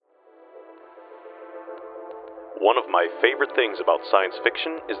One of my favorite things about science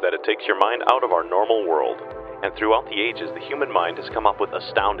fiction is that it takes your mind out of our normal world, and throughout the ages, the human mind has come up with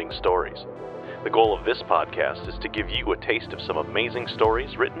astounding stories. The goal of this podcast is to give you a taste of some amazing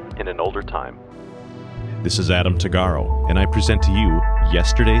stories written in an older time. This is Adam Tagaro, and I present to you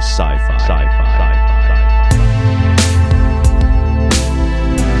Yesterday's Sci-Fi.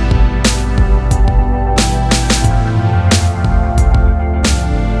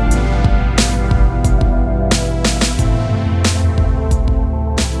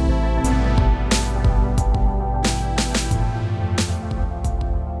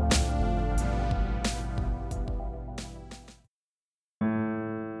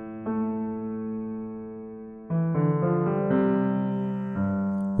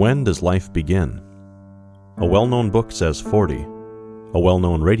 When does life begin? A well-known book says 40. A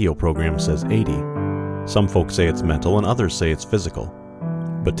well-known radio program says 80. Some folks say it's mental and others say it's physical.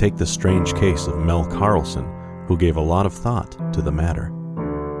 But take the strange case of Mel Carlson, who gave a lot of thought to the matter.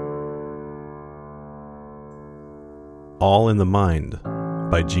 All in the Mind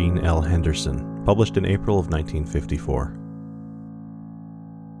by Gene L. Henderson, published in April of 1954.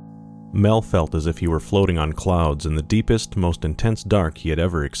 Mel felt as if he were floating on clouds in the deepest, most intense dark he had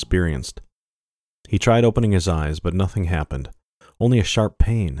ever experienced. He tried opening his eyes, but nothing happened, only a sharp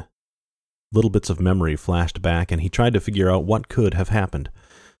pain. Little bits of memory flashed back, and he tried to figure out what could have happened,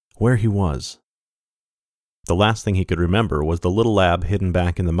 where he was. The last thing he could remember was the little lab hidden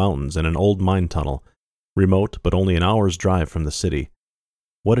back in the mountains in an old mine tunnel, remote but only an hour's drive from the city.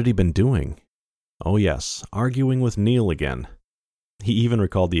 What had he been doing? Oh yes, arguing with Neil again. He even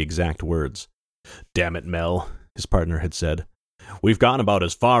recalled the exact words. "Damn it, Mel," his partner had said. "We've gone about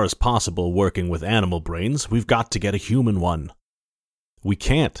as far as possible working with animal brains. We've got to get a human one." "We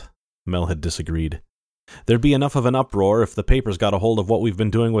can't," Mel had disagreed. "There'd be enough of an uproar if the papers got a hold of what we've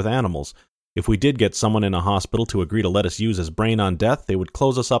been doing with animals. If we did get someone in a hospital to agree to let us use his brain on death, they would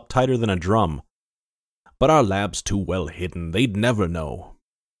close us up tighter than a drum." "But our lab's too well hidden. They'd never know."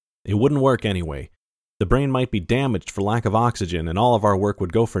 "It wouldn't work anyway. The brain might be damaged for lack of oxygen, and all of our work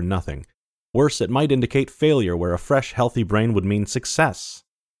would go for nothing. Worse, it might indicate failure where a fresh, healthy brain would mean success."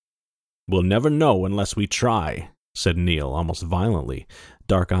 "We'll never know unless we try," said Neil, almost violently,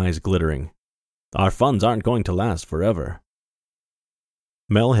 dark eyes glittering. "Our funds aren't going to last forever."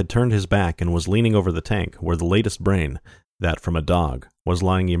 Mel had turned his back and was leaning over the tank where the latest brain, that from a dog, was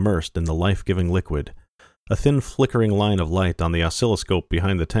lying immersed in the life-giving liquid. A thin flickering line of light on the oscilloscope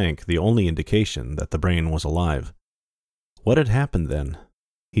behind the tank, the only indication that the brain was alive. What had happened then?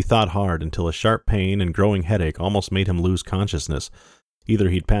 He thought hard until a sharp pain and growing headache almost made him lose consciousness. Either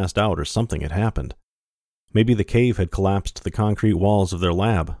he'd passed out or something had happened. Maybe the cave had collapsed to the concrete walls of their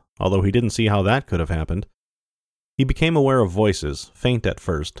lab, although he didn't see how that could have happened. He became aware of voices, faint at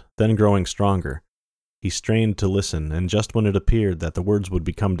first, then growing stronger. He strained to listen, and just when it appeared that the words would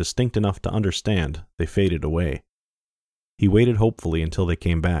become distinct enough to understand, they faded away. He waited hopefully until they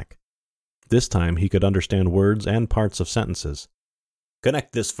came back. This time he could understand words and parts of sentences.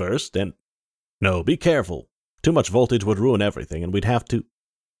 "Connect this first, and... No, be careful. Too much voltage would ruin everything, and we'd have to...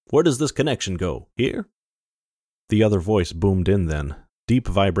 Where does this connection go? Here?" The other voice boomed in then, deep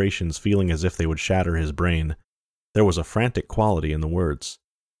vibrations feeling as if they would shatter his brain. There was a frantic quality in the words.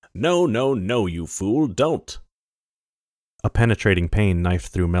 "No, no, no, you fool, don't!" A penetrating pain knifed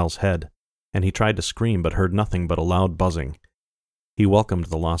through Mel's head, and he tried to scream but heard nothing but a loud buzzing. He welcomed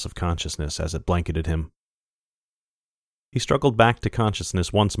the loss of consciousness as it blanketed him. He struggled back to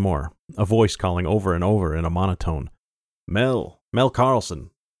consciousness once more, a voice calling over and over in a monotone. "Mel, Mel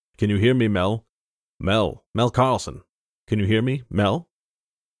Carlson. Can you hear me, Mel? Mel, Mel Carlson. Can you hear me, Mel?"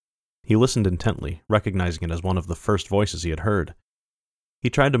 He listened intently, recognizing it as one of the first voices he had heard. He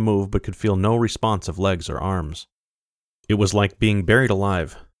tried to move but could feel no response of legs or arms. It was like being buried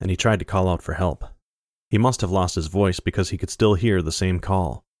alive, and he tried to call out for help. He must have lost his voice because he could still hear the same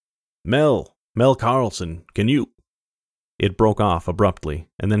call. "Mel, Mel Carlson, can you—" It broke off abruptly,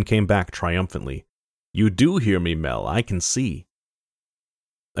 and then came back triumphantly. "You do hear me, Mel, I can see."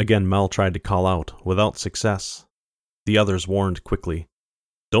 Again Mel tried to call out, without success. The others warned quickly.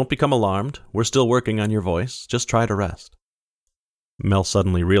 "Don't become alarmed, we're still working on your voice, just try to rest." Mel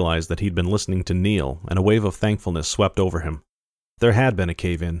suddenly realized that he'd been listening to Neil, and a wave of thankfulness swept over him. There had been a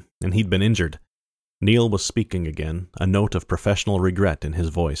cave-in, and he'd been injured. Neil was speaking again, a note of professional regret in his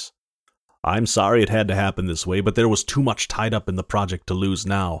voice. "I'm sorry it had to happen this way, but there was too much tied up in the project to lose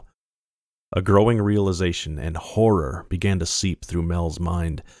now." A growing realization and horror began to seep through Mel's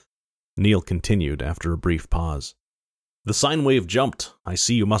mind. Neil continued after a brief pause. "The sine wave jumped. I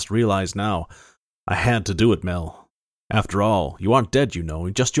see you must realize now. I had to do it, Mel. After all, you aren't dead, you know,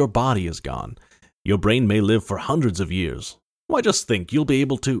 just your body is gone. Your brain may live for hundreds of years. Why, just think, you'll be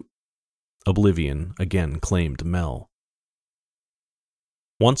able to... Oblivion again claimed Mel.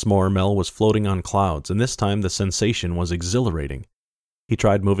 Once more, Mel was floating on clouds, and this time the sensation was exhilarating. He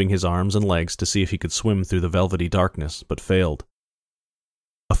tried moving his arms and legs to see if he could swim through the velvety darkness, but failed.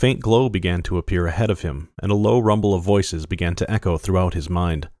 A faint glow began to appear ahead of him, and a low rumble of voices began to echo throughout his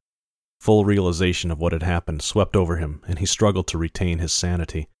mind. Full realization of what had happened swept over him, and he struggled to retain his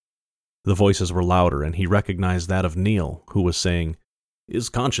sanity. The voices were louder, and he recognized that of Neil, who was saying, "Is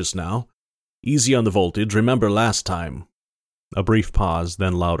conscious now. Easy on the voltage, remember last time." A brief pause,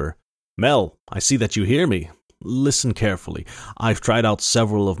 then louder. "Mel, I see that you hear me. Listen carefully. I've tried out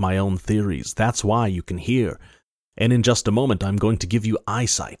several of my own theories. That's why you can hear. And in just a moment, I'm going to give you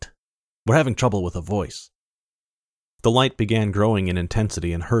eyesight. We're having trouble with a voice." The light began growing in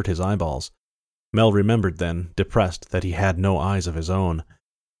intensity and hurt his eyeballs. Mel remembered then, depressed, that he had no eyes of his own.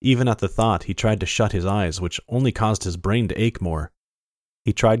 Even at the thought, he tried to shut his eyes, which only caused his brain to ache more.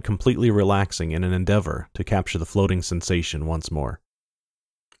 He tried completely relaxing in an endeavor to capture the floating sensation once more.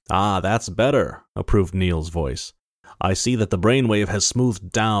 "Ah, that's better," approved Neil's voice. "I see that the brainwave has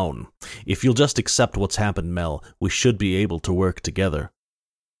smoothed down. If you'll just accept what's happened, Mel, we should be able to work together."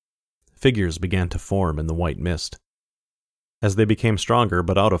 Figures began to form in the white mist. As they became stronger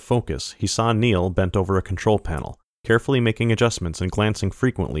but out of focus, he saw Neil bent over a control panel, carefully making adjustments and glancing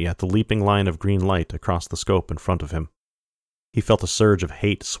frequently at the leaping line of green light across the scope in front of him. He felt a surge of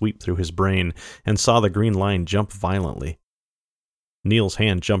hate sweep through his brain and saw the green line jump violently. Neil's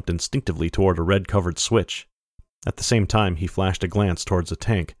hand jumped instinctively toward a red-covered switch. At the same time, he flashed a glance towards a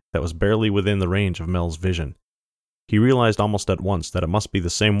tank that was barely within the range of Mel's vision. He realized almost at once that it must be the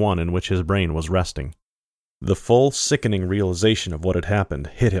same one in which his brain was resting. The full, sickening realization of what had happened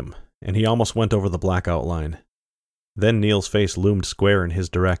hit him, and he almost went over the black outline. Then Neil's face loomed square in his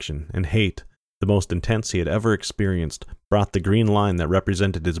direction, and hate, the most intense he had ever experienced, brought the green line that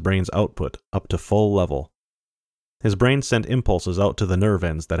represented his brain's output up to full level. His brain sent impulses out to the nerve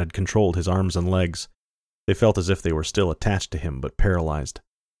ends that had controlled his arms and legs. They felt as if they were still attached to him, but paralyzed.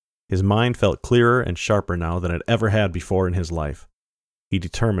 His mind felt clearer and sharper now than it ever had before in his life. He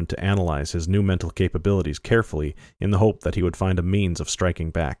determined to analyze his new mental capabilities carefully in the hope that he would find a means of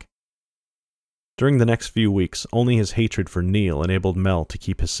striking back. During the next few weeks, only his hatred for Neil enabled Mel to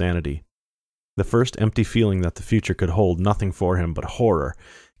keep his sanity. The first empty feeling that the future could hold nothing for him but horror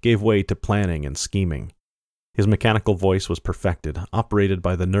gave way to planning and scheming. His mechanical voice was perfected, operated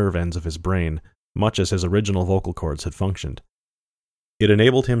by the nerve ends of his brain, much as his original vocal cords had functioned. It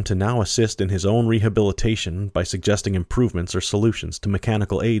enabled him to now assist in his own rehabilitation by suggesting improvements or solutions to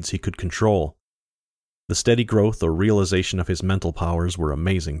mechanical aids he could control. The steady growth or realization of his mental powers were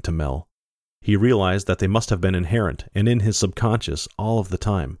amazing to Mel. He realized that they must have been inherent and in his subconscious all of the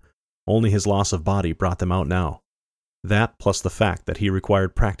time. Only his loss of body brought them out now. That, plus the fact that he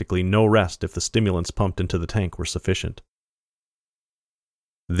required practically no rest if the stimulants pumped into the tank were sufficient.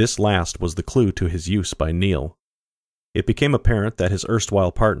 This last was the clue to his use by Neil. It became apparent that his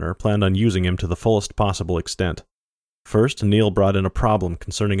erstwhile partner planned on using him to the fullest possible extent. First, Neil brought in a problem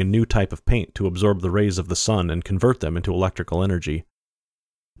concerning a new type of paint to absorb the rays of the sun and convert them into electrical energy.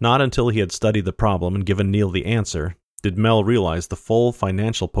 Not until he had studied the problem and given Neil the answer did Mel realize the full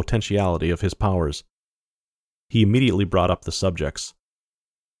financial potentiality of his powers. He immediately brought up the subjects.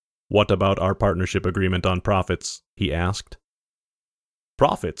 "What about our partnership agreement on profits?" he asked.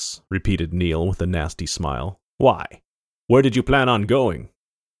 "Profits?" repeated Neil with a nasty smile. "Why? Where did you plan on going?"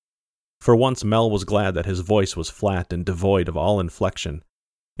 For once Mel was glad that his voice was flat and devoid of all inflection.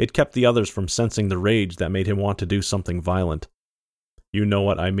 It kept the others from sensing the rage that made him want to do something violent. "You know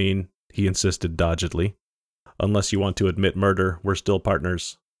what I mean," he insisted doggedly. "Unless you want to admit murder, we're still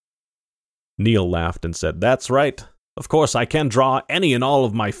partners." Neil laughed and said, "That's right. Of course, I can draw any and all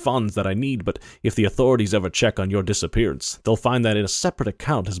of my funds that I need, but if the authorities ever check on your disappearance, they'll find that a separate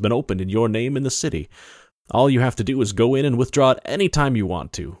account has been opened in your name in the city. All you have to do is go in and withdraw it any time you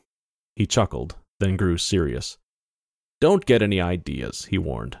want to." He chuckled, then grew serious. "Don't get any ideas," he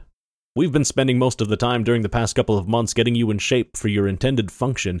warned. "We've been spending most of the time during the past couple of months getting you in shape for your intended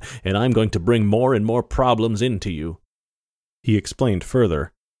function, and I'm going to bring more and more problems into you." He explained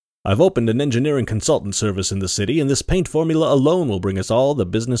further. "I've opened an engineering consultant service in the city, and this paint formula alone will bring us all the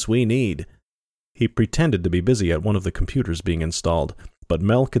business we need." He pretended to be busy at one of the computers being installed, but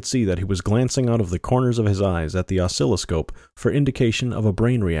Mel could see that he was glancing out of the corners of his eyes at the oscilloscope for indication of a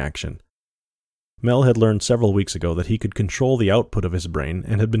brain reaction. Mel had learned several weeks ago that he could control the output of his brain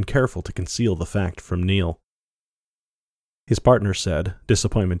and had been careful to conceal the fact from Neil. His partner said,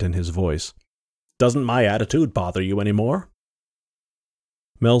 disappointment in his voice, "Doesn't my attitude bother you anymore?"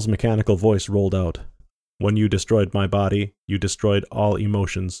 Mel's mechanical voice rolled out. When you destroyed my body, you destroyed all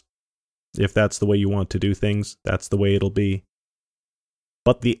emotions. If that's the way you want to do things, that's the way it'll be.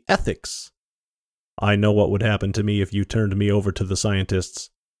 But the ethics! I know what would happen to me if you turned me over to the scientists.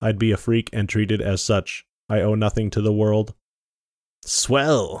 I'd be a freak and treated as such. I owe nothing to the world.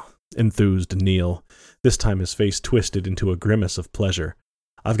 Swell, enthused Neil. This time his face twisted into a grimace of pleasure.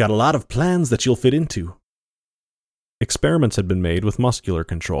 I've got a lot of plans that you'll fit into. Experiments had been made with muscular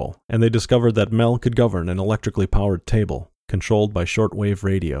control, and they discovered that Mel could govern an electrically powered table, controlled by shortwave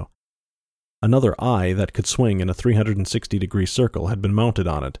radio. Another eye that could swing in a 360-degree circle had been mounted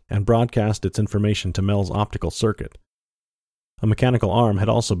on it and broadcast its information to Mel's optical circuit. A mechanical arm had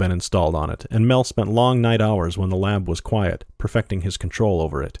also been installed on it, and Mel spent long night hours when the lab was quiet, perfecting his control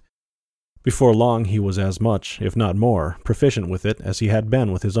over it. Before long he was as much, if not more, proficient with it as he had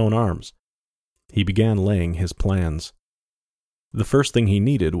been with his own arms. He began laying his plans. The first thing he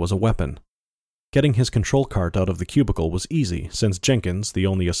needed was a weapon. Getting his control cart out of the cubicle was easy, since Jenkins, the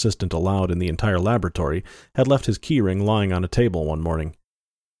only assistant allowed in the entire laboratory, had left his keyring lying on a table one morning.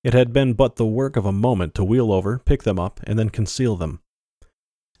 It had been but the work of a moment to wheel over, pick them up, and then conceal them.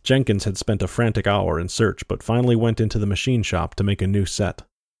 Jenkins had spent a frantic hour in search, but finally went into the machine shop to make a new set.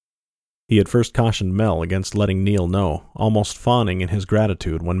 He had first cautioned Mel against letting Neil know, almost fawning in his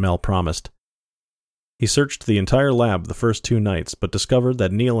gratitude when Mel promised. He searched the entire lab the first 2 nights, but discovered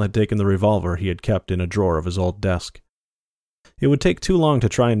that Neil had taken the revolver he had kept in a drawer of his old desk. It would take too long to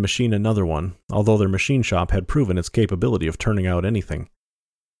try and machine another one, although their machine shop had proven its capability of turning out anything.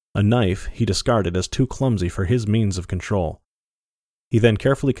 A knife he discarded as too clumsy for his means of control. He then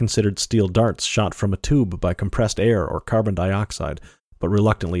carefully considered steel darts shot from a tube by compressed air or carbon dioxide, but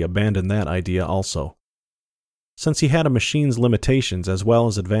reluctantly abandoned that idea also. Since he had a machine's limitations as well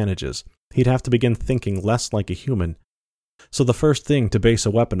as advantages, he'd have to begin thinking less like a human. So the first thing to base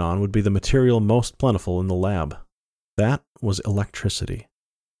a weapon on would be the material most plentiful in the lab. That was electricity.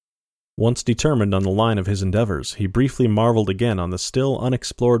 Once determined on the line of his endeavors, he briefly marveled again on the still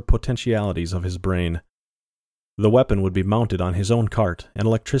unexplored potentialities of his brain. The weapon would be mounted on his own cart, and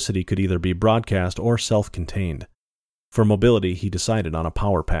electricity could either be broadcast or self-contained. For mobility, he decided on a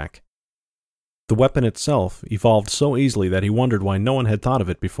power pack. The weapon itself evolved so easily that he wondered why no one had thought of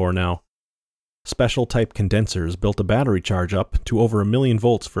it before now. Special-type condensers built a battery charge up to over 1,000,000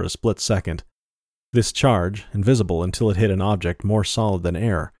 volts for a split second. This charge, invisible until it hit an object more solid than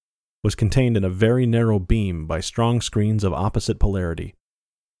air, was contained in a very narrow beam by strong screens of opposite polarity.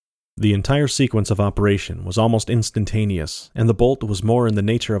 The entire sequence of operation was almost instantaneous, and the bolt was more in the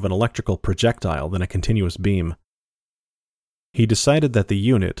nature of an electrical projectile than a continuous beam. He decided that the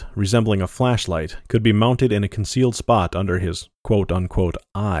unit, resembling a flashlight, could be mounted in a concealed spot under his quote-unquote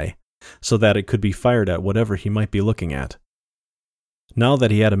eye, so that it could be fired at whatever he might be looking at. Now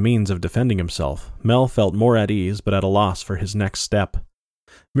that he had a means of defending himself, Mel felt more at ease but at a loss for his next step.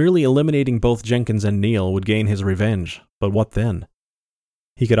 Merely eliminating both Jenkins and Neil would gain his revenge, but what then?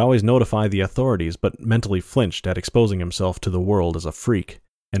 He could always notify the authorities, but mentally flinched at exposing himself to the world as a freak,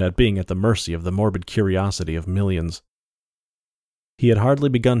 and at being at the mercy of the morbid curiosity of millions. He had hardly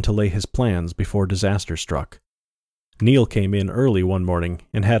begun to lay his plans before disaster struck. Neil came in early one morning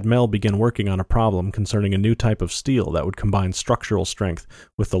and had Mel begin working on a problem concerning a new type of steel that would combine structural strength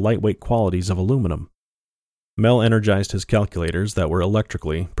with the lightweight qualities of aluminum. Mel energized his calculators that were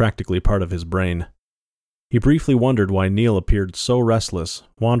electrically, practically part of his brain. He briefly wondered why Neil appeared so restless,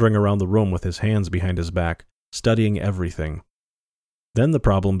 wandering around the room with his hands behind his back, studying everything. Then the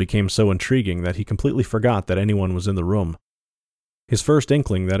problem became so intriguing that he completely forgot that anyone was in the room. His first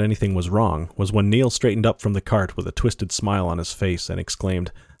inkling that anything was wrong was when Neil straightened up from the cart with a twisted smile on his face and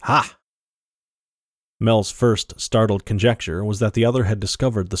exclaimed, "Ha!" Mel's first startled conjecture was that the other had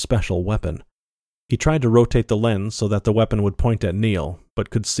discovered the special weapon. He tried to rotate the lens so that the weapon would point at Neil, but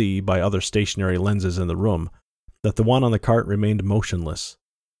could see, by other stationary lenses in the room, that the one on the cart remained motionless.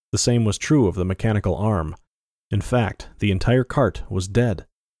 The same was true of the mechanical arm. In fact, the entire cart was dead.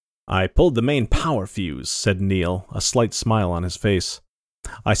 "I pulled the main power fuse," said Neil, a slight smile on his face.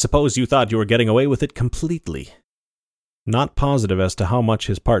 "I suppose you thought you were getting away with it completely." Not positive as to how much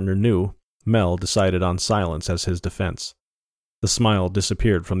his partner knew, Mel decided on silence as his defense. The smile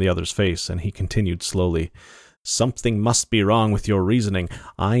disappeared from the other's face, and he continued slowly. "Something must be wrong with your reasoning.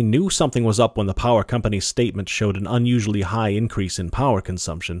 I knew something was up when the power company's statement showed an unusually high increase in power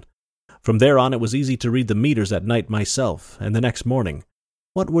consumption. From there on, it was easy to read the meters at night myself, and the next morning.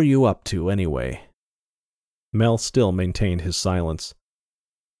 What were you up to, anyway?" Mel still maintained his silence.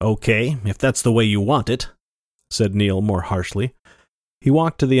 "Okay, if that's the way you want it," said Neil more harshly. He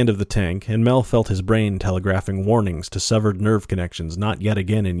walked to the end of the tank, and Mel felt his brain telegraphing warnings to severed nerve connections not yet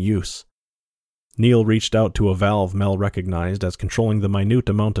again in use. Neil reached out to a valve Mel recognized as controlling the minute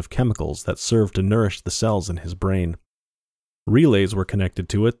amount of chemicals that served to nourish the cells in his brain. Relays were connected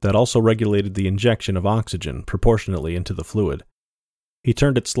to it that also regulated the injection of oxygen proportionately into the fluid. He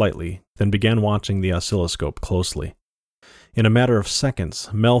turned it slightly, then began watching the oscilloscope closely. In a matter of seconds,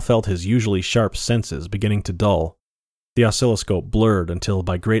 Mel felt his usually sharp senses beginning to dull. The oscilloscope blurred until,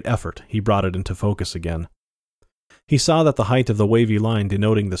 by great effort, he brought it into focus again. He saw that the height of the wavy line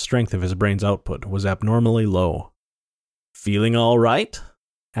denoting the strength of his brain's output was abnormally low. "Feeling all right?"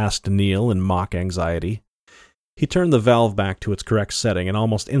 asked Neil in mock anxiety. He turned the valve back to its correct setting, and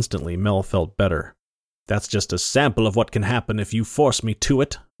almost instantly Mel felt better. "That's just a sample of what can happen if you force me to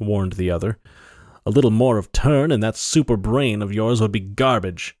it," warned the other. "A little more of turn and that super brain of yours would be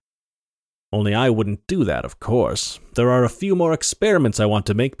garbage. Only I wouldn't do that, of course. There are a few more experiments I want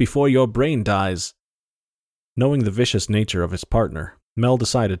to make before your brain dies." Knowing the vicious nature of his partner, Mel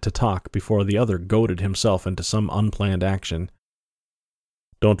decided to talk before the other goaded himself into some unplanned action.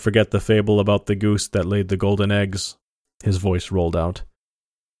 "Don't forget the fable about the goose that laid the golden eggs," his voice rolled out.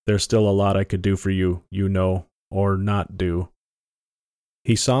 "There's still a lot I could do for you, you know, or not do."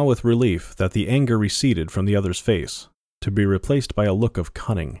 He saw with relief that the anger receded from the other's face, to be replaced by a look of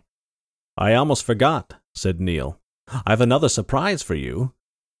cunning. "I almost forgot," said Neil. "I've another surprise for you."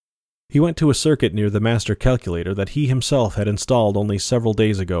 He went to a circuit near the master calculator that he himself had installed only several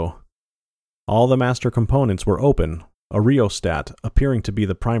days ago. All the master components were open, a rheostat appearing to be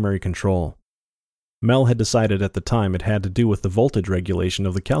the primary control. Mel had decided at the time it had to do with the voltage regulation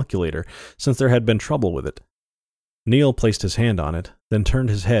of the calculator, since there had been trouble with it. Neil placed his hand on it, then turned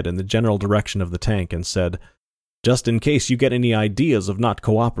his head in the general direction of the tank and said, "Just in case you get any ideas of not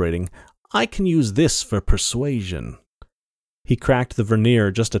cooperating, I can use this for persuasion." He cracked the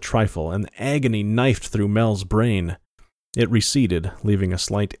vernier just a trifle, and agony knifed through Mel's brain. It receded, leaving a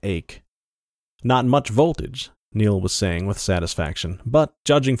slight ache. "Not much voltage," Neil was saying with satisfaction, "but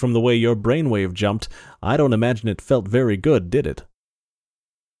judging from the way your brainwave jumped, I don't imagine it felt very good, did it?"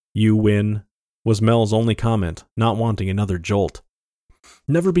 "You win," was Mel's only comment, not wanting another jolt.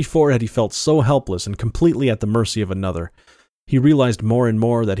 Never before had he felt so helpless and completely at the mercy of another. He realized more and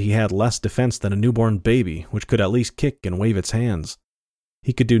more that he had less defense than a newborn baby, which could at least kick and wave its hands.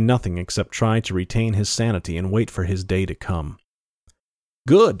 He could do nothing except try to retain his sanity and wait for his day to come.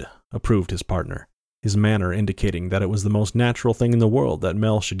 "Good," approved his partner, his manner indicating that it was the most natural thing in the world that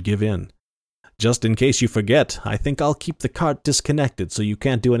Mel should give in. "Just in case you forget, I think I'll keep the cart disconnected so you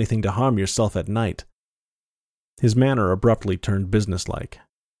can't do anything to harm yourself at night." His manner abruptly turned businesslike.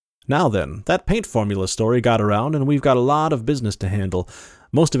 "Now then, that paint formula story got around, and we've got a lot of business to handle.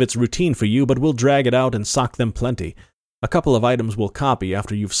 Most of it's routine for you, but we'll drag it out and sock them plenty. A couple of items we'll copy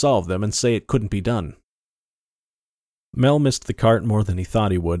after you've solved them and say it couldn't be done." Mel missed the cart more than he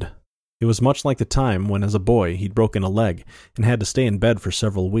thought he would. It was much like the time when, as a boy, he'd broken a leg and had to stay in bed for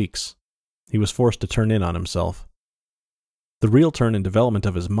several weeks. He was forced to turn in on himself. The real turn in development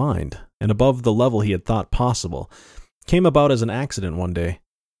of his mind, and above the level he had thought possible, came about as an accident one day.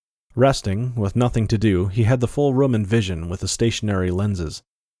 Resting, with nothing to do, he had the full room in vision with the stationary lenses.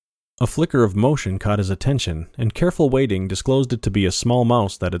 A flicker of motion caught his attention, and careful waiting disclosed it to be a small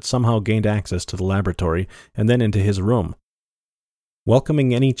mouse that had somehow gained access to the laboratory and then into his room.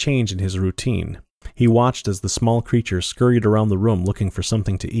 Welcoming any change in his routine, he watched as the small creature scurried around the room looking for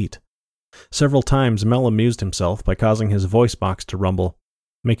something to eat. Several times Mel amused himself by causing his voice box to rumble,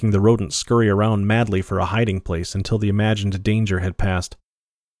 making the rodent scurry around madly for a hiding place until the imagined danger had passed.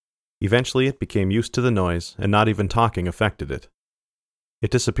 Eventually it became used to the noise, and not even talking affected it.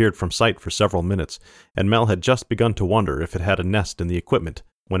 It disappeared from sight for several minutes, and Mel had just begun to wonder if it had a nest in the equipment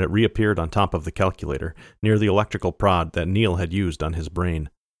when it reappeared on top of the calculator, near the electrical prod that Neil had used on his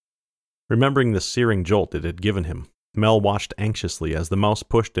brain. Remembering the searing jolt it had given him, Mel watched anxiously as the mouse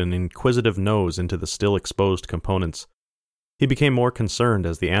pushed an inquisitive nose into the still exposed components. He became more concerned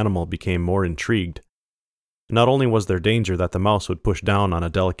as the animal became more intrigued. Not only was there danger that the mouse would push down on a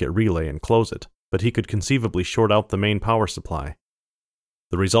delicate relay and close it, but he could conceivably short out the main power supply.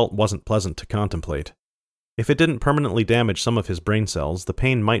 The result wasn't pleasant to contemplate. If it didn't permanently damage some of his brain cells, the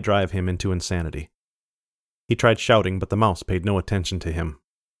pain might drive him into insanity. He tried shouting, but the mouse paid no attention to him.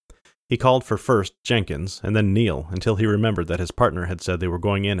 He called for first Jenkins and then Neil until he remembered that his partner had said they were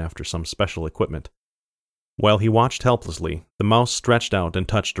going in after some special equipment. While he watched helplessly, the mouse stretched out and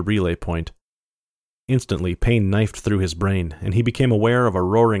touched a relay point. Instantly, pain knifed through his brain, and he became aware of a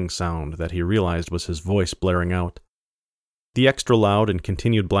roaring sound that he realized was his voice blaring out. The extra loud and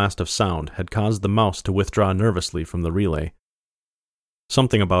continued blast of sound had caused the mouse to withdraw nervously from the relay.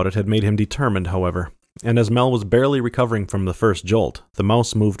 Something about it had made him determined, however, and as Mel was barely recovering from the first jolt, the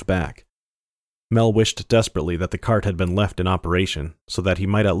mouse moved back. Mel wished desperately that the cart had been left in operation, so that he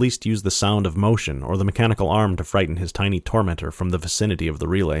might at least use the sound of motion or the mechanical arm to frighten his tiny tormentor from the vicinity of the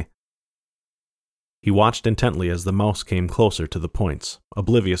relay. He watched intently as the mouse came closer to the points,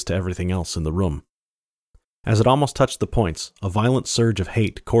 oblivious to everything else in the room. As it almost touched the points, a violent surge of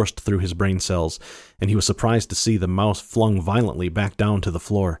hate coursed through his brain cells, and he was surprised to see the mouse flung violently back down to the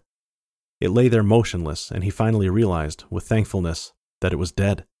floor. It lay there motionless, and he finally realized, with thankfulness, that it was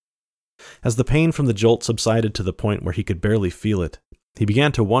dead. As the pain from the jolt subsided to the point where he could barely feel it, he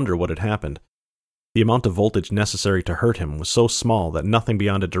began to wonder what had happened. The amount of voltage necessary to hurt him was so small that nothing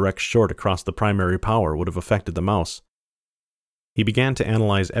beyond a direct short across the primary power would have affected the mouse. He began to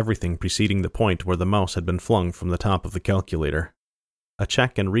analyze everything preceding the point where the mouse had been flung from the top of the calculator. A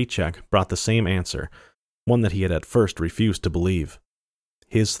check and recheck brought the same answer, one that he had at first refused to believe.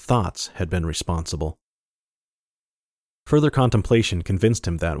 His thoughts had been responsible. Further contemplation convinced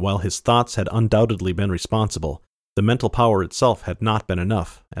him that while his thoughts had undoubtedly been responsible, the mental power itself had not been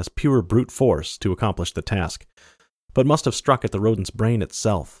enough, as pure brute force, to accomplish the task, but must have struck at the rodent's brain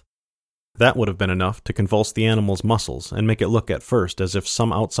itself. That would have been enough to convulse the animal's muscles and make it look at first as if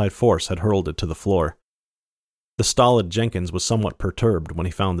some outside force had hurled it to the floor. The stolid Jenkins was somewhat perturbed when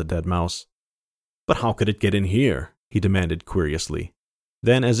he found the dead mouse. "But how could it get in here?" he demanded curiously.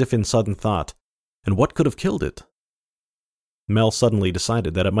 Then, as if in sudden thought, "And what could have killed it?" Mel suddenly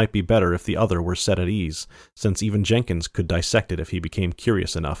decided that it might be better if the other were set at ease, since even Jenkins could dissect it if he became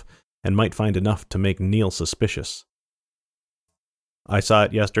curious enough, and might find enough to make Neil suspicious. "I saw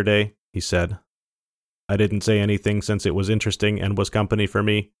it yesterday," he said. "I didn't say anything since it was interesting and was company for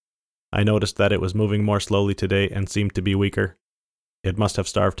me. I noticed that it was moving more slowly today and seemed to be weaker. It must have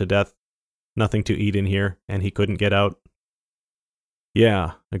starved to death. Nothing to eat in here, and he couldn't get out."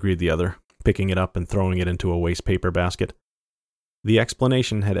 "Yeah," agreed the other, picking it up and throwing it into a waste paper basket. The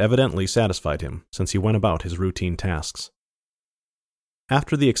explanation had evidently satisfied him, since he went about his routine tasks.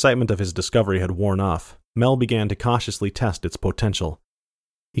 After the excitement of his discovery had worn off, Mel began to cautiously test its potential.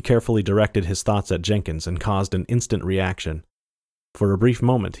 He carefully directed his thoughts at Jenkins and caused an instant reaction. For a brief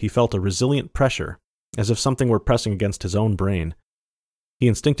moment, he felt a resilient pressure, as if something were pressing against his own brain. He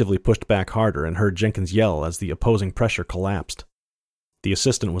instinctively pushed back harder and heard Jenkins yell as the opposing pressure collapsed. The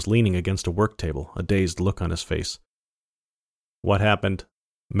assistant was leaning against a work table, a dazed look on his face. "What happened?"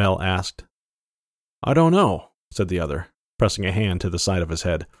 Mel asked. "I don't know," said the other, pressing a hand to the side of his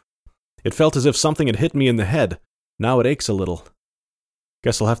head. "It felt as if something had hit me in the head. Now it aches a little.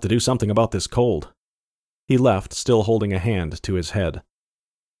 Guess I'll have to do something about this cold." He left, still holding a hand to his head.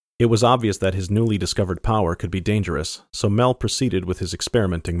 It was obvious that his newly discovered power could be dangerous, so Mel proceeded with his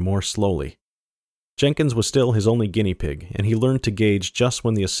experimenting more slowly. Jenkins was still his only guinea pig, and he learned to gauge just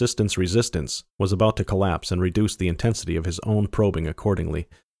when the assistant's resistance was about to collapse and reduce the intensity of his own probing accordingly.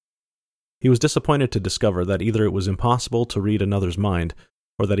 He was disappointed to discover that either it was impossible to read another's mind,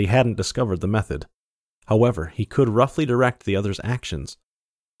 or that he hadn't discovered the method. However, he could roughly direct the other's actions.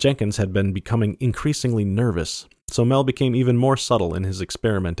 Jenkins had been becoming increasingly nervous, so Mel became even more subtle in his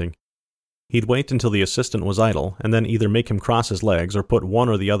experimenting. He'd wait until the assistant was idle, and then either make him cross his legs or put one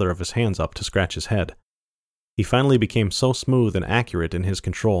or the other of his hands up to scratch his head. He finally became so smooth and accurate in his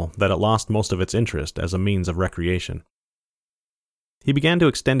control that it lost most of its interest as a means of recreation. He began to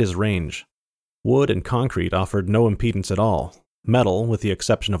extend his range. Wood and concrete offered no impedance at all. Metal, with the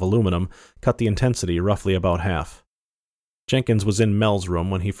exception of aluminum, cut the intensity roughly about half. Jenkins was in Mel's room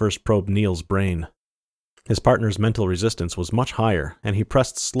when he first probed Neil's brain. His partner's mental resistance was much higher, and he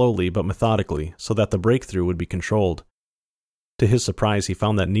pressed slowly but methodically so that the breakthrough would be controlled. To his surprise, he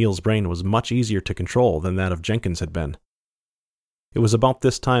found that Neil's brain was much easier to control than that of Jenkins had been. It was about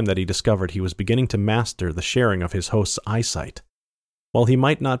this time that he discovered he was beginning to master the sharing of his host's eyesight. While he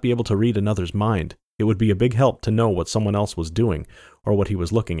might not be able to read another's mind, it would be a big help to know what someone else was doing or what he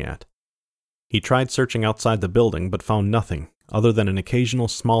was looking at. He tried searching outside the building but found nothing, other than an occasional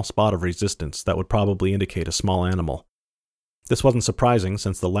small spot of resistance that would probably indicate a small animal. This wasn't surprising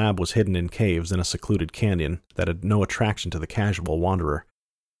since the lab was hidden in caves in a secluded canyon that had no attraction to the casual wanderer.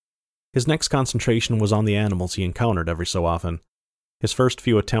 His next concentration was on the animals he encountered every so often. His first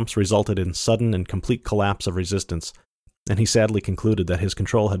few attempts resulted in sudden and complete collapse of resistance, and he sadly concluded that his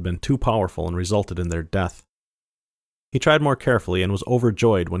control had been too powerful and resulted in their death. He tried more carefully and was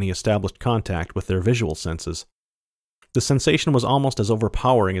overjoyed when he established contact with their visual senses. The sensation was almost as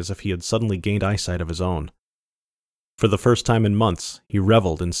overpowering as if he had suddenly gained eyesight of his own. For the first time in months, he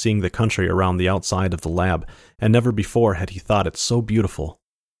reveled in seeing the country around the outside of the lab, and never before had he thought it so beautiful.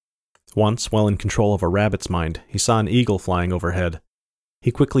 Once, while in control of a rabbit's mind, he saw an eagle flying overhead.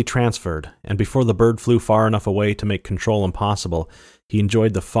 He quickly transferred, and before the bird flew far enough away to make control impossible, he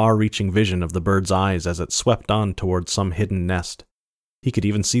enjoyed the far-reaching vision of the bird's eyes as it swept on towards some hidden nest. He could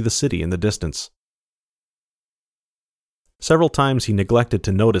even see the city in the distance. Several times he neglected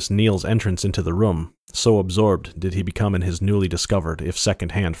to notice Neil's entrance into the room, so absorbed did he become in his newly discovered, if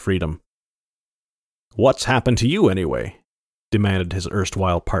second-hand, freedom. "What's happened to you, anyway?" demanded his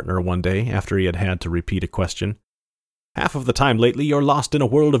erstwhile partner one day after he had had to repeat a question. "Half of the time lately you're lost in a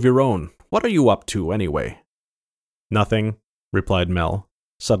world of your own. What are you up to, anyway?" "Nothing," replied Mel,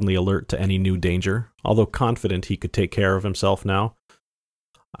 suddenly alert to any new danger, although confident he could take care of himself now.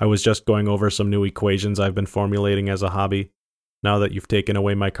 "I was just going over some new equations I've been formulating as a hobby. Now that you've taken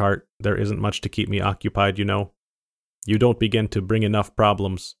away my cart, there isn't much to keep me occupied, you know. You don't begin to bring enough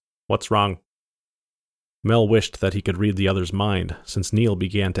problems. What's wrong?" Mel wished that he could read the other's mind, since Neil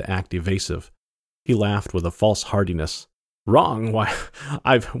began to act evasive. He laughed with a false heartiness. "Wrong? Why,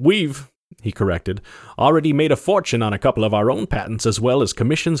 we've," he corrected, "already made a fortune on a couple of our own patents as well as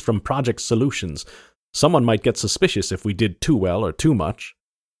commissions from Project Solutions. Someone might get suspicious if we did too well or too much."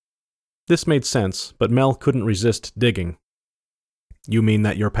 This made sense, but Mel couldn't resist digging. "You mean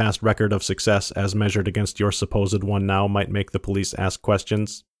that your past record of success as measured against your supposed one now might make the police ask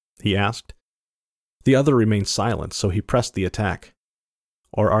questions?" he asked. The other remained silent, so he pressed the attack.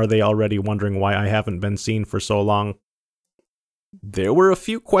 "Or are they already wondering why I haven't been seen for so long?" "There were a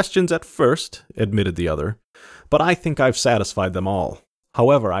few questions at first," admitted the other, "but I think I've satisfied them all.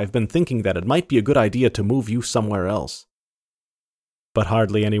 However, I've been thinking that it might be a good idea to move you somewhere else." "But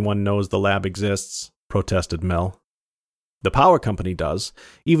hardly anyone knows the lab exists," protested Mel. "The power company does,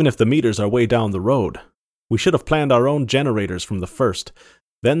 even if the meters are way down the road. We should have planned our own generators from the first.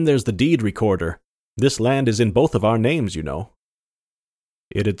 Then there's the deed recorder. This land is in both of our names, you know."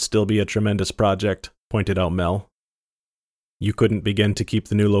 "It'd still be a tremendous project," pointed out Mel. "You couldn't begin to keep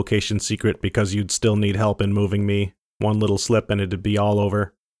the new location secret because you'd still need help in moving me. One little slip and it'd be all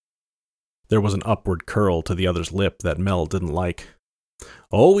over." There was an upward curl to the other's lip that Mel didn't like.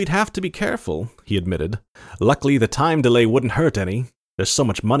 "Oh, we'd have to be careful," he admitted. "Luckily, the time delay wouldn't hurt any. There's so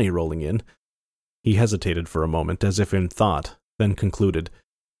much money rolling in." He hesitated for a moment, as if in thought, then concluded,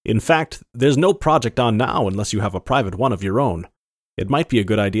 "In fact, there's no project on now unless you have a private one of your own. It might be a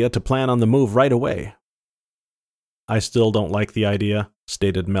good idea to plan on the move right away." "I still don't like the idea,"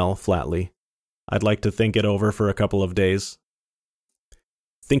 stated Mel flatly. "I'd like to think it over for a couple of days."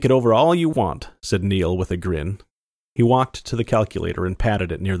 "Think it over all you want," said Neil with a grin. He walked to the calculator and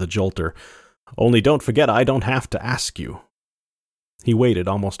patted it near the jolter. "Only don't forget I don't have to ask you." He waited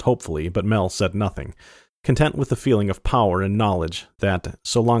almost hopefully, but Mel said nothing, content with the feeling of power and knowledge that,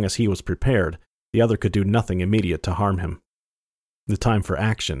 so long as he was prepared, the other could do nothing immediate to harm him. The time for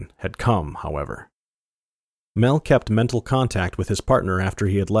action had come, however. Mel kept mental contact with his partner after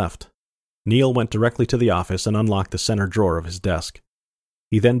he had left. Neil went directly to the office and unlocked the center drawer of his desk.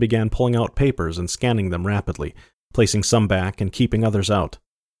 He then began pulling out papers and scanning them rapidly, placing some back and keeping others out.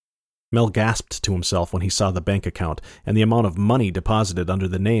 Mel gasped to himself when he saw the bank account and the amount of money deposited under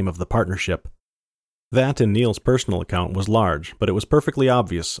the name of the partnership. That in Neil's personal account was large, but it was perfectly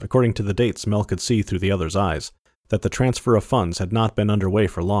obvious, according to the dates Mel could see through the other's eyes, that the transfer of funds had not been underway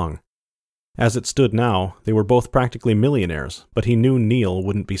for long. As it stood now, they were both practically millionaires, but he knew Neil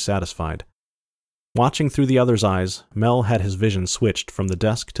wouldn't be satisfied. Watching through the other's eyes, Mel had his vision switched from the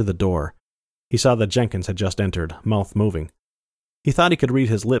desk to the door. He saw that Jenkins had just entered, mouth moving. He thought he could read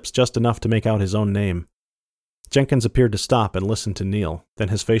his lips just enough to make out his own name. Jenkins appeared to stop and listen to Neil, then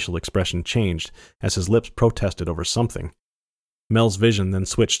his facial expression changed as his lips protested over something. Mel's vision then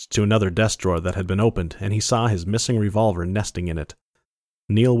switched to another desk drawer that had been opened, and he saw his missing revolver nesting in it.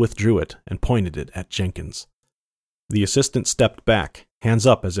 Neil withdrew it and pointed it at Jenkins. The assistant stepped back, hands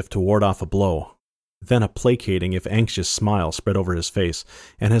up as if to ward off a blow. Then a placating if anxious smile spread over his face,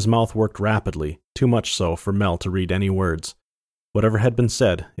 and his mouth worked rapidly, too much so for Mel to read any words. Whatever had been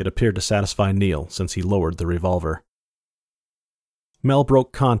said, it appeared to satisfy Neil since he lowered the revolver. Mel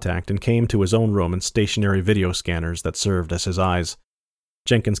broke contact and came to his own room and stationary video scanners that served as his eyes.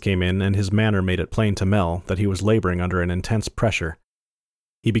 Jenkins came in, and his manner made it plain to Mel that he was laboring under an intense pressure.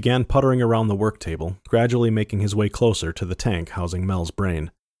 He began puttering around the work table, gradually making his way closer to the tank housing Mel's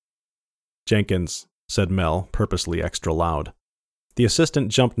brain. "Jenkins," said Mel, purposely extra loud. The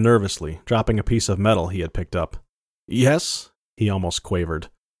assistant jumped nervously, dropping a piece of metal he had picked up. "Yes?" he almost quavered.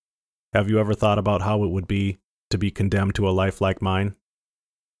 "Have you ever thought about how it would be to be condemned to a life like mine?"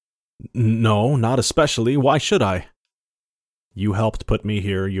 "No, not especially. Why should I?" "You helped put me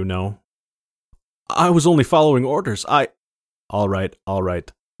here, you know." "I was only following orders. All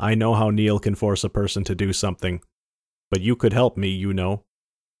right. I know how Neil can force a person to do something. But you could help me, you know.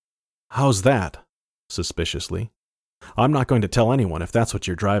 How's that? Suspiciously. I'm not going to tell anyone if that's what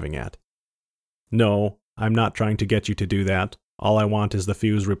you're driving at. No, I'm not trying to get you to do that. All I want is the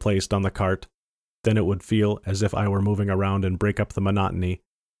fuse replaced on the cart. Then it would feel as if I were moving around and break up the monotony.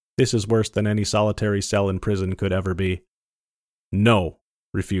 This is worse than any solitary cell in prison could ever be. No,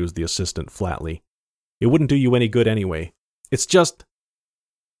 refused the assistant flatly. It wouldn't do you any good anyway. It's just...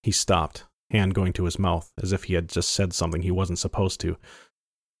 He stopped, hand going to his mouth, as if he had just said something he wasn't supposed to.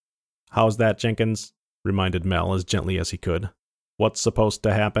 How's that, Jenkins? Reminded Mel as gently as he could. What's supposed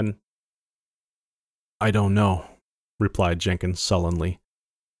to happen? I don't know, replied Jenkins sullenly.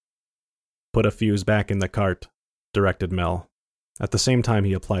 Put a fuse back in the cart, directed Mel. At the same time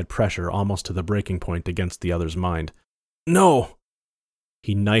he applied pressure almost to the breaking point against the other's mind. No!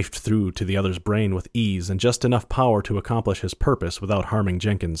 He knifed through to the other's brain with ease and just enough power to accomplish his purpose without harming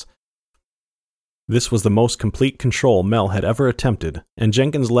Jenkins. This was the most complete control Mel had ever attempted, and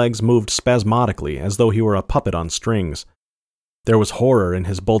Jenkins' legs moved spasmodically as though he were a puppet on strings. There was horror in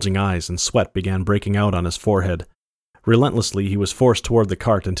his bulging eyes, and sweat began breaking out on his forehead. Relentlessly, he was forced toward the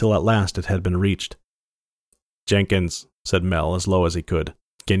cart until at last it had been reached. Jenkins, said Mel as low as he could,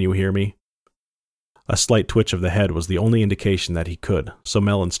 can you hear me? A slight twitch of the head was the only indication that he could, so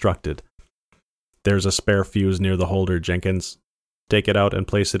Mel instructed. There's a spare fuse near the holder, Jenkins. Take it out and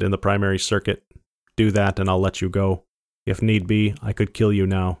place it in the primary circuit. Do that and I'll let you go. If need be, I could kill you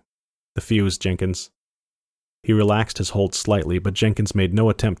now. The fuse, Jenkins. He relaxed his hold slightly, but Jenkins made no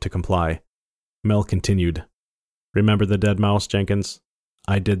attempt to comply. Mel continued. Remember the dead mouse, Jenkins?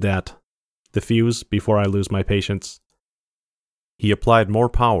 I did that. The fuse, before I lose my patience. He applied more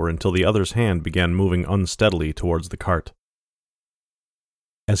power until the other's hand began moving unsteadily towards the cart.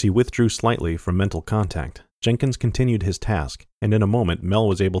 As he withdrew slightly from mental contact, Jenkins continued his task, and in a moment Mel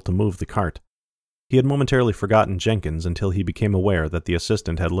was able to move the cart. He had momentarily forgotten Jenkins until he became aware that the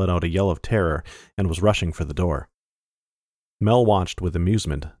assistant had let out a yell of terror and was rushing for the door. Mel watched with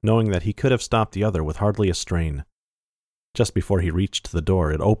amusement, knowing that he could have stopped the other with hardly a strain. Just before he reached the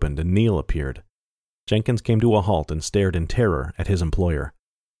door, it opened and Neil appeared. Jenkins came to a halt and stared in terror at his employer.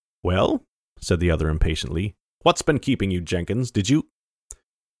 Well, said the other impatiently, what's been keeping you, Jenkins? Did you...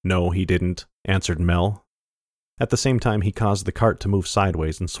 No, he didn't, answered Mel. At the same time, he caused the cart to move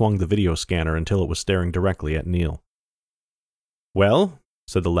sideways and swung the video scanner until it was staring directly at Neil. Well,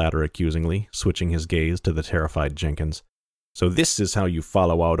 said the latter accusingly, switching his gaze to the terrified Jenkins. So this is how you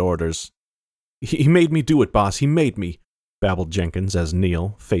follow out orders. He made me do it, boss, he made me, babbled Jenkins as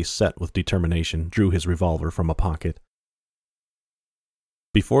Neil, face set with determination, drew his revolver from a pocket.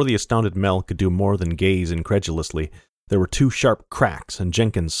 Before the astounded Mel could do more than gaze incredulously, there were two sharp cracks, and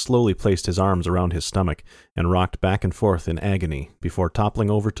Jenkins slowly placed his arms around his stomach and rocked back and forth in agony before toppling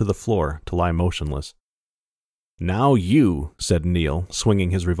over to the floor to lie motionless. Now you, said Neil,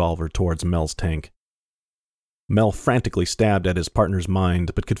 swinging his revolver towards Mel's tank. Mel frantically stabbed at his partner's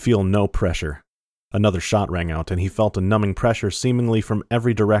mind, but could feel no pressure. Another shot rang out, and he felt a numbing pressure seemingly from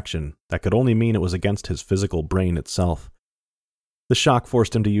every direction that could only mean it was against his physical brain itself. The shock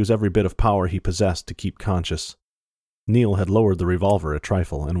forced him to use every bit of power he possessed to keep conscious. Neil had lowered the revolver a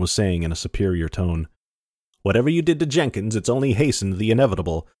trifle and was saying in a superior tone, Whatever you did to Jenkins, it's only hastened the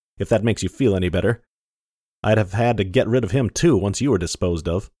inevitable, if that makes you feel any better. I'd have had to get rid of him too once you were disposed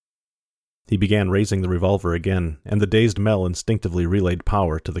of. He began raising the revolver again, and the dazed Mel instinctively relayed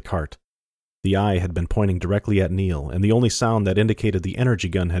power to the cart. The eye had been pointing directly at Neil, and the only sound that indicated the energy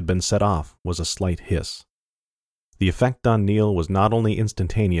gun had been set off was a slight hiss. The effect on Neil was not only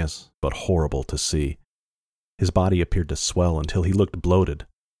instantaneous, but horrible to see. His body appeared to swell until he looked bloated,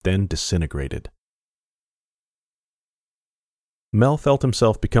 then disintegrated. Mel felt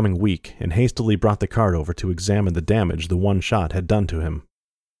himself becoming weak and hastily brought the cart over to examine the damage the one shot had done to him.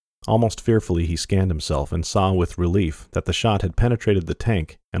 Almost fearfully he scanned himself and saw with relief that the shot had penetrated the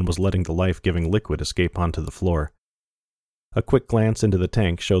tank and was letting the life-giving liquid escape onto the floor. A quick glance into the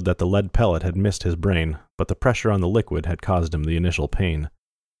tank showed that the lead pellet had missed his brain, but the pressure on the liquid had caused him the initial pain.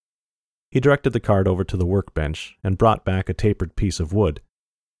 He directed the cart over to the workbench and brought back a tapered piece of wood.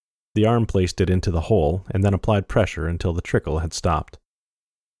 The arm placed it into the hole and then applied pressure until the trickle had stopped.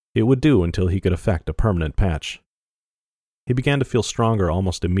 It would do until he could effect a permanent patch. He began to feel stronger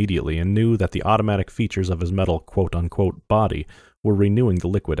almost immediately and knew that the automatic features of his metal quote-unquote body were renewing the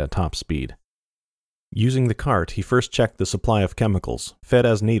liquid at top speed. Using the cart, he first checked the supply of chemicals, fed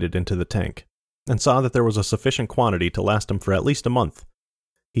as needed into the tank, and saw that there was a sufficient quantity to last him for at least a month.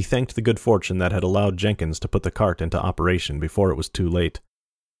 He thanked the good fortune that had allowed Jenkins to put the cart into operation before it was too late.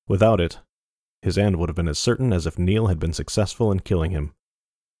 Without it, his end would have been as certain as if Neil had been successful in killing him.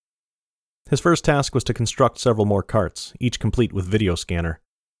 His first task was to construct several more carts, each complete with video scanner.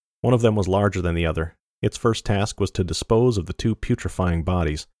 One of them was larger than the other. Its first task was to dispose of the two putrefying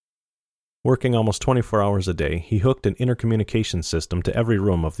bodies. Working almost 24 hours a day, he hooked an intercommunication system to every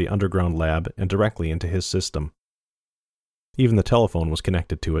room of the underground lab and directly into his system. Even the telephone was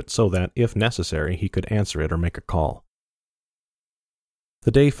connected to it so that, if necessary, he could answer it or make a call.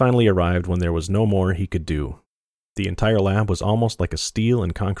 The day finally arrived when there was no more he could do. The entire lab was almost like a steel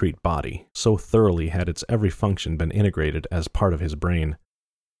and concrete body, so thoroughly had its every function been integrated as part of his brain.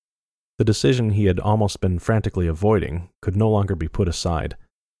 The decision he had almost been frantically avoiding could no longer be put aside.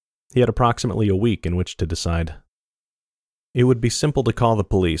 He had approximately a week in which to decide. It would be simple to call the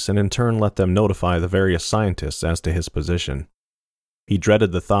police and in turn let them notify the various scientists as to his position. He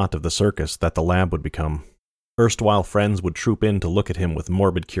dreaded the thought of the circus that the lab would become. Erstwhile friends would troop in to look at him with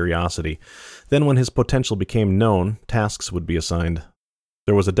morbid curiosity. Then when his potential became known, tasks would be assigned.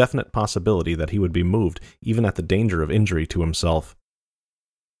 There was a definite possibility that he would be moved, even at the danger of injury to himself.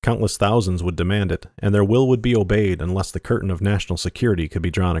 Countless thousands would demand it, and their will would be obeyed unless the curtain of national security could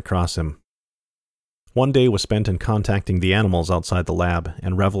be drawn across him. One day was spent in contacting the animals outside the lab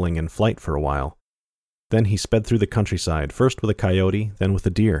and reveling in flight for a while. Then he sped through the countryside, first with a coyote, then with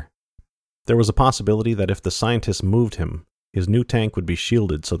a deer. There was a possibility that if the scientists moved him, his new tank would be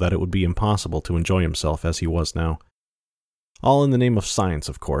shielded so that it would be impossible to enjoy himself as he was now. All in the name of science,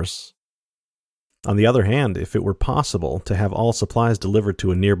 of course. On the other hand, if it were possible to have all supplies delivered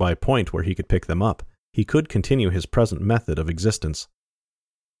to a nearby point where he could pick them up, he could continue his present method of existence.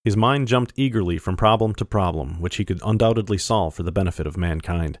 His mind jumped eagerly from problem to problem, which he could undoubtedly solve for the benefit of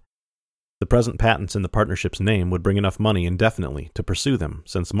mankind. The present patents in the partnership's name would bring enough money indefinitely to pursue them,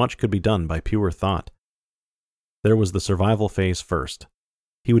 since much could be done by pure thought. There was the survival phase first.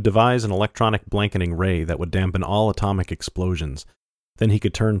 He would devise an electronic blanketing ray that would dampen all atomic explosions. Then he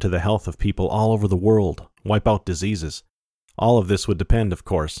could turn to the health of people all over the world, wipe out diseases. All of this would depend, of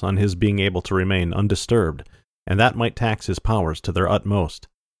course, on his being able to remain undisturbed, and that might tax his powers to their utmost.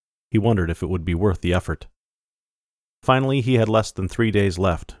 He wondered if it would be worth the effort. Finally, he had less than 3 days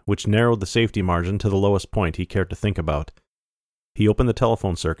left, which narrowed the safety margin to the lowest point he cared to think about. He opened the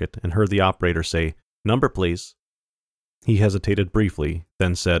telephone circuit and heard the operator say, "Number, please." He hesitated briefly,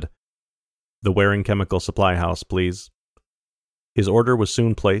 then said, "The Waring Chemical Supply House, please." His order was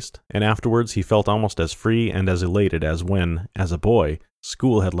soon placed, and afterwards he felt almost as free and as elated as when, as a boy,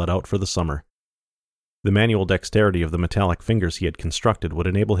 school had let out for the summer. The manual dexterity of the metallic fingers he had constructed would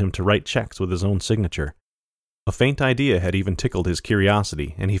enable him to write checks with his own signature. A faint idea had even tickled his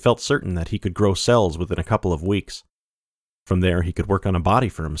curiosity, and he felt certain that he could grow cells within a couple of weeks. From there he could work on a body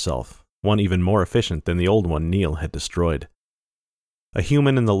for himself, one even more efficient than the old one Neil had destroyed. A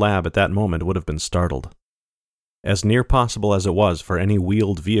human in the lab at that moment would have been startled. As near possible as it was for any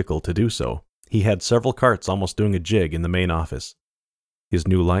wheeled vehicle to do so, he had several carts almost doing a jig in the main office. His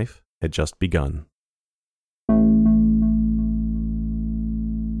new life had just begun.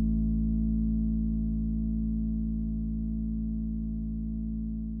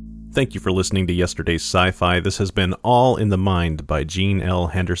 Thank you for listening to Yesterday's Sci-Fi. This has been All in the Mind by Gene L.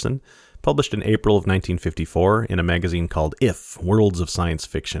 Henderson, published in April of 1954 in a magazine called If, Worlds of Science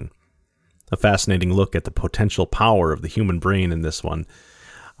Fiction. A fascinating look at the potential power of the human brain in this one.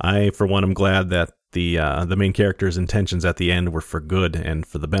 I, for one, am glad that the main character's intentions at the end were for good and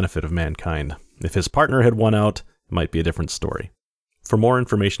for the benefit of mankind. If his partner had won out, it might be a different story. For more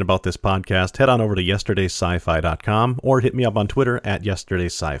information about this podcast, head on over to yesterdayssci-fi.com or hit me up on Twitter at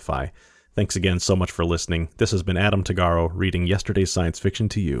yesterdayssci-fi. Thanks again so much for listening. This has been Adam Tagaro reading Yesterday's Science Fiction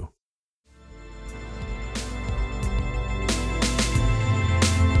to you.